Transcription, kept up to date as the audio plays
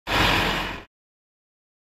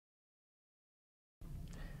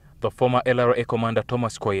The former LRA commander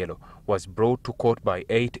Thomas Kwoyelo was brought to court by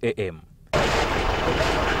 8 a.m.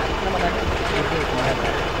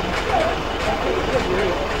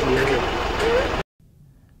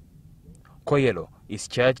 Kwoyelo is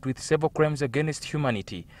charged with several crimes against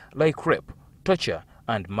humanity like rape, torture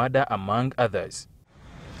and murder among others.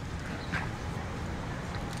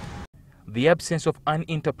 The absence of an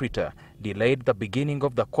interpreter delayed the beginning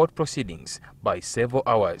of the court proceedings by several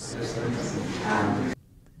hours.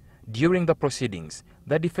 During the proceedings,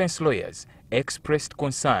 the defense lawyers expressed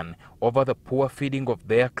concern over the poor feeding of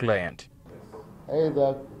their client.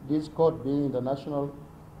 Either this court, being international,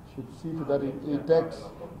 should see to that it takes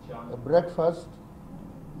a breakfast,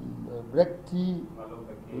 break tea,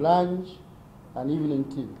 lunch, and evening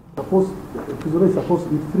tea. The prisoner is supposed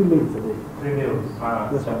to eat 3 meals a day. 3 meals.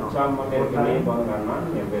 Yes,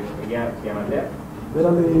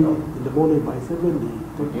 Generally, in the morning by 7,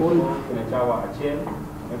 they take porridge.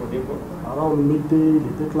 Around midday,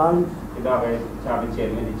 they take lunch. And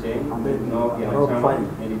then around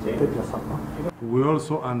 5, they take their supper. We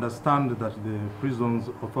also understand that the prison's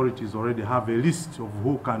authorities already have a list of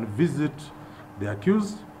who can visit the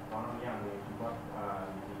accused.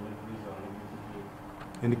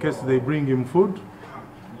 In case they bring him food,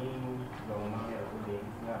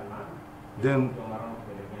 then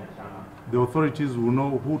the authorities will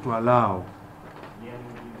know who to allow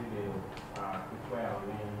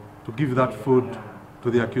to give that food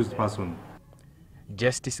to the accused person.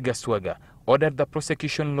 Justice Gaswaga ordered the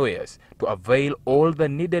prosecution lawyers to avail all the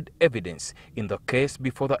needed evidence in the case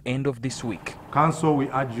before the end of this week. Counsel, we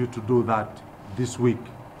urge you to do that this week.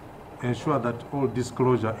 Ensure that all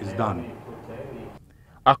disclosure is done.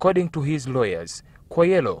 According to his lawyers,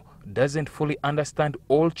 Kwoyelo doesn't fully understand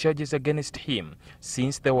all charges against him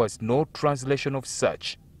since there was no translation of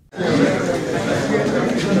such.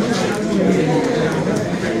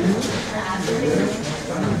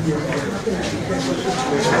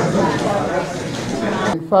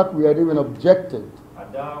 In fact, we had even objected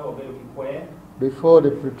before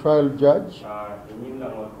the pretrial judge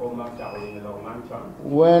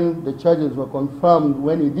when the charges were confirmed,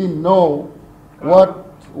 when he didn't know what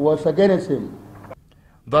was against him.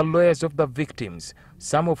 The lawyers of the victims,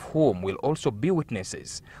 some of whom will also be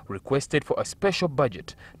witnesses, requested for a special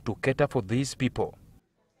budget to cater for these people.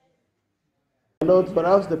 Lord,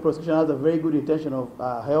 perhaps the prosecution has a very good intention of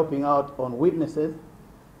helping out on witnesses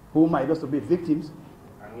who might also be victims.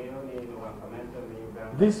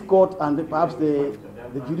 This court and perhaps the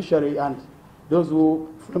judiciary and those who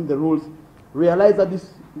frame the rules realize that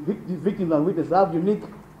these victims and witnesses have unique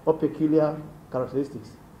or peculiar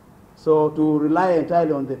characteristics. So to rely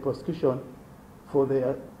entirely on the prosecution for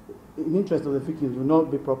the interest of the victims will not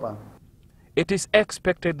be proper. It is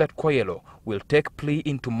expected that Kwoyelo will take plea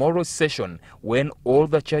in tomorrow's session when all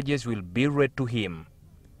the charges will be read to him.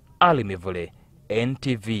 Ali Mivule,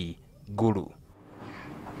 NTV, Gulu.